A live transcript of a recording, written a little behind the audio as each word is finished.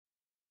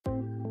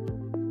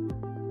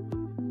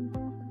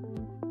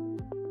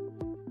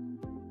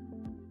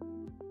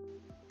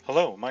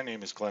Hello, my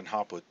name is Glenn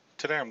Hopwood.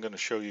 Today I'm going to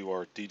show you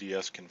our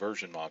DDS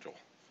Conversion module.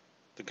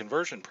 The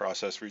conversion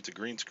process reads a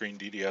green screen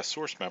DDS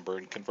source member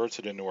and converts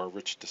it into our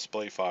rich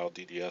display file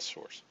DDS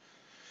source.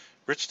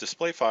 Rich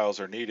display files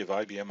are native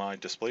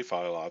IBMI display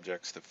file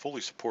objects that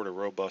fully support a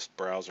robust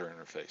browser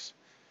interface.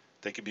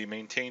 They can be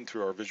maintained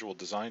through our visual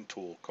design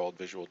tool called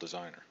Visual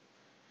Designer.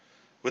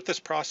 With this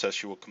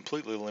process, you will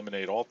completely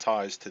eliminate all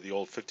ties to the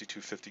old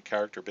 5250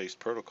 character-based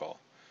protocol.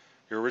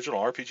 Your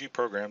original RPG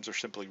programs are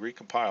simply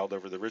recompiled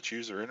over the rich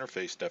user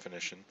interface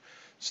definition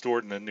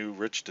stored in the new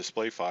rich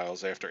display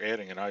files after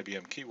adding an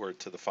IBM keyword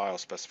to the file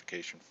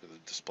specification for the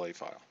display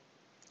file.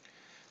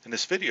 In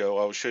this video,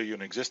 I will show you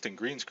an existing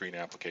green screen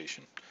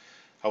application.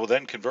 I will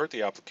then convert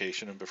the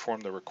application and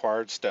perform the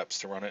required steps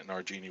to run it in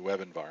our Genie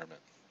web environment.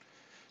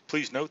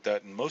 Please note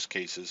that in most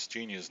cases,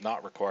 Genie is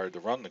not required to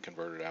run the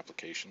converted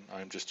application.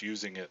 I am just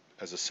using it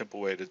as a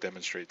simple way to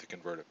demonstrate the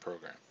converted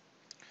program.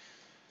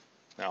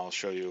 Now I'll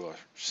show you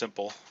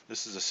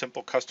this is a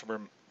simple customer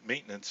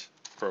maintenance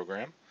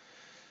program.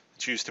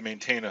 It's used to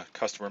maintain a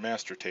customer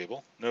master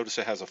table. Notice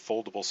it has a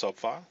foldable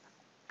subfile.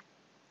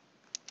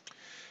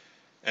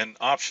 And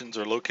options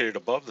are located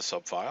above the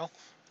subfile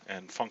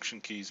and function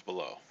keys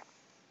below.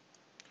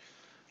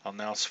 I'll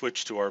now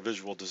switch to our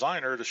Visual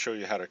Designer to show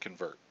you how to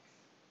convert.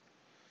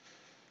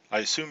 I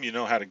assume you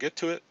know how to get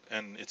to it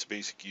and its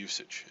basic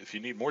usage. If you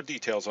need more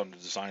details on the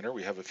designer,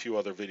 we have a few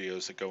other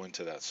videos that go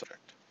into that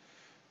subject.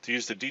 To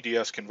use the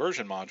DDS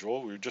Conversion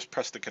module, we would just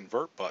press the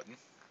Convert button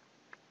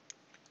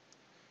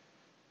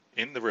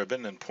in the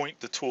ribbon and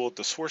point the tool at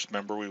the source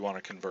member we want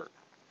to convert.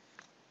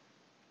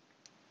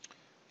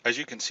 As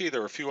you can see,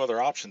 there are a few other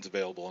options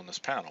available in this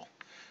panel.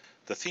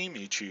 The theme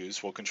you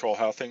choose will control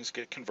how things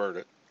get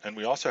converted, and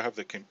we also have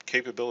the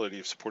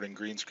capability of supporting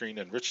green screen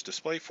and rich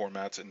display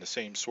formats in the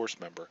same source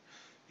member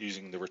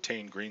using the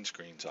Retain Green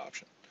Screens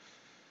option.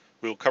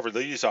 We will cover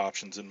these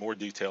options in more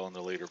detail in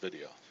the later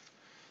video.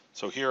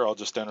 So here I'll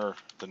just enter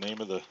the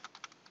name of the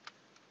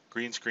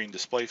green screen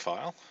display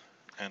file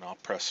and I'll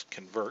press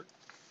Convert.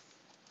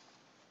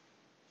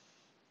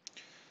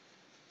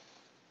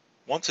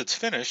 Once it's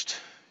finished,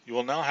 you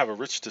will now have a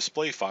rich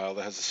display file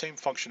that has the same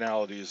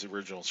functionality as the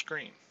original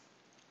screen.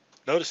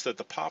 Notice that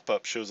the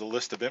pop-up shows a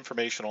list of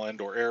informational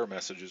and/or error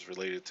messages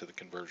related to the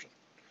conversion.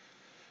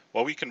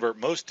 While we convert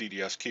most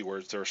DDS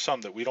keywords, there are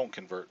some that we don't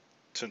convert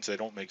since they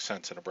don't make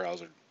sense in a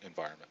browser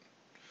environment.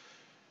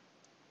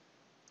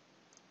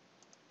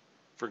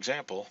 For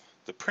example,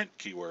 the print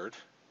keyword,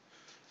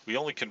 we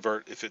only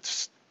convert if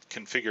it's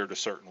configured a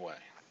certain way.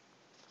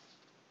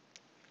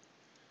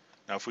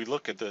 Now if we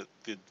look at the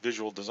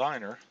Visual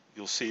Designer,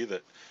 you'll see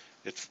that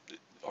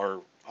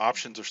our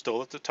options are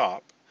still at the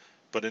top,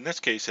 but in this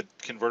case it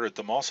converted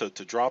them also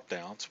to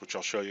drop-downs, which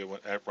I'll show you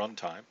at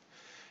runtime.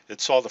 It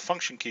saw the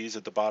function keys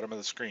at the bottom of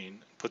the screen,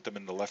 put them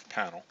in the left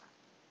panel,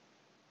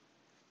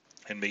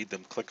 and made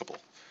them clickable.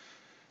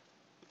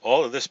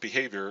 All of this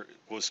behavior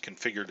was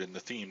configured in the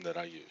theme that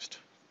I used.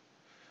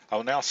 I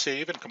will now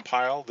save and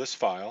compile this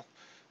file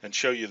and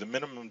show you the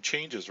minimum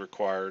changes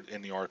required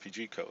in the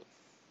RPG code.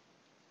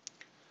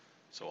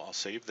 So I'll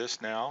save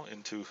this now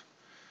into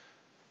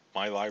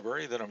my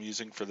library that I'm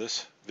using for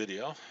this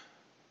video,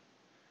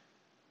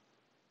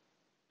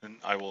 and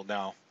I will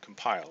now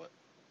compile it.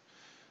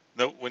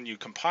 Note when you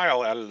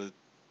compile out of the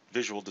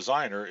Visual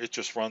Designer, it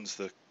just runs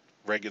the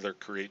regular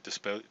create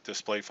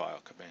display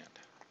file command.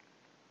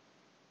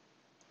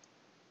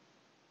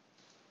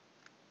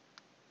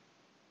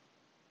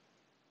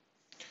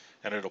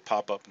 And it'll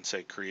pop up and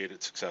say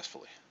created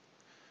successfully.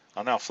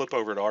 I'll now flip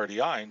over to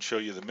RDI and show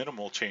you the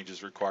minimal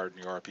changes required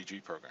in your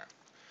RPG program.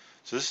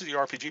 So this is the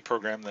RPG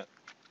program that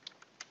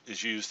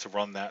is used to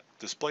run that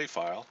display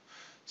file.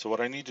 So what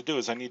I need to do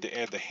is I need to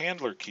add the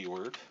handler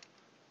keyword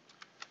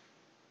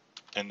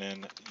and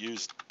then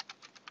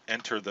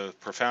enter the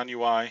Profound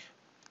UI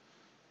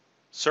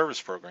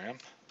service program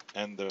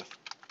and the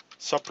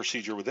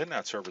sub-procedure within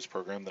that service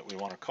program that we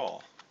want to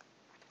call.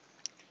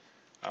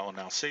 I will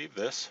now save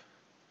this.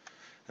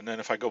 And then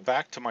if I go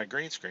back to my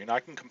green screen, I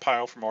can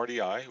compile from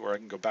RDI, or I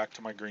can go back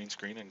to my green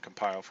screen and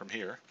compile from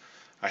here.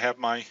 I have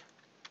my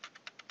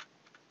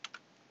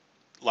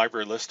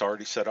library list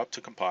already set up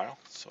to compile,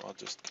 so I'll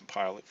just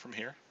compile it from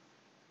here.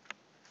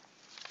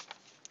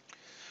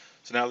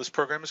 So now this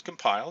program is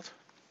compiled.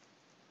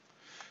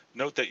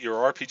 Note that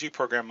your RPG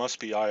program must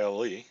be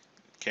ILE. It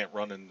can't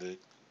run in the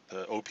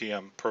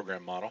OPM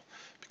program model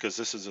because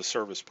this is a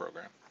service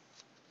program.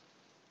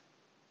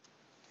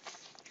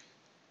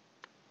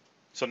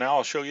 So now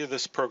I'll show you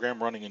this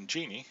program running in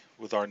Genie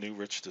with our new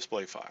rich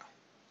display file.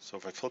 So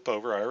if I flip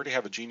over, I already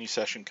have a Genie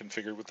session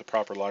configured with the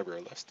proper library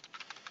list,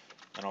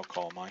 and I'll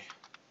call my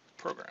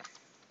program.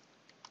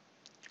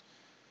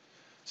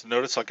 So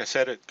notice, like I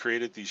said, it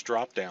created these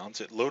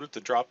drop-downs. It loaded the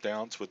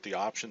drop-downs with the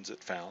options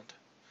it found.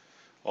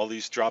 All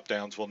these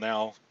drop-downs will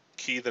now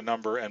key the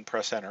number and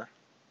press enter.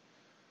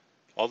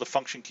 All the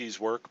function keys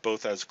work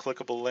both as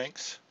clickable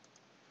links,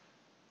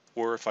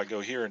 or if I go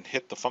here and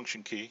hit the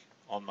function key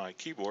on my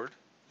keyboard,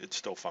 it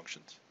still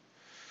functions.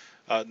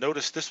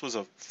 Notice this was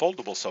a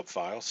foldable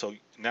subfile, so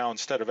now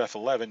instead of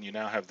F11 you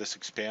now have this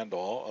expand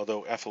all,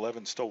 although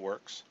F11 still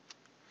works.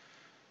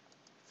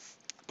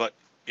 But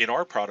in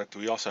our product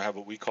we also have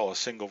what we call a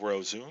single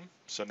row zoom,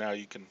 so now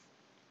you can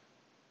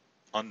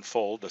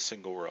unfold a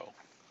single row.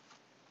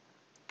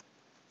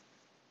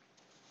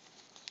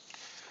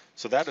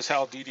 So that is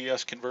how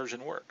DDS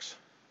conversion works.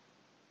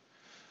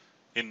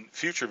 In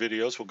future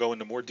videos we'll go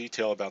into more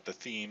detail about the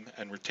theme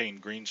and retain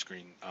green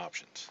screen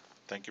options.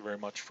 Thank you very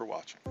much for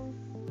watching.